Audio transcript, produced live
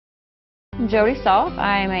Jodie Self.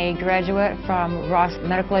 I'm a graduate from Ross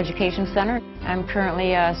Medical Education Center. I'm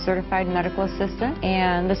currently a certified medical assistant,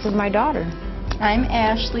 and this is my daughter. I'm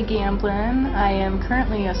Ashley Gamblin. I am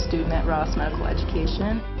currently a student at Ross Medical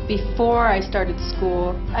Education. Before I started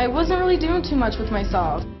school, I wasn't really doing too much with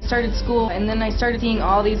myself. I started school and then I started seeing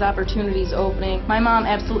all these opportunities opening. My mom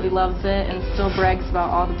absolutely loves it and still brags about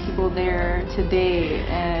all the people there today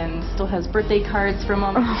and still has birthday cards from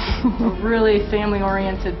them. A really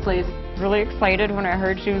family-oriented place. Really excited when I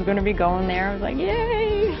heard she was going to be going there. I was like,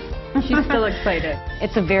 yay! She's still excited.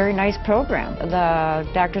 It's a very nice program. The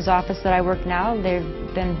doctor's office that I work now, they've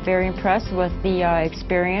been very impressed with the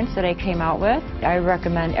experience that I came out with. I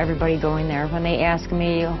recommend everybody going there. When they ask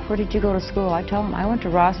me, where did you go to school? I tell them I went to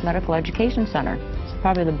Ross Medical Education Center. It's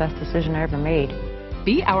probably the best decision I ever made.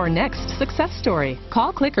 Be our next success story.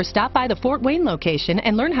 Call, click, or stop by the Fort Wayne location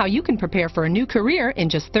and learn how you can prepare for a new career in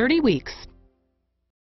just 30 weeks.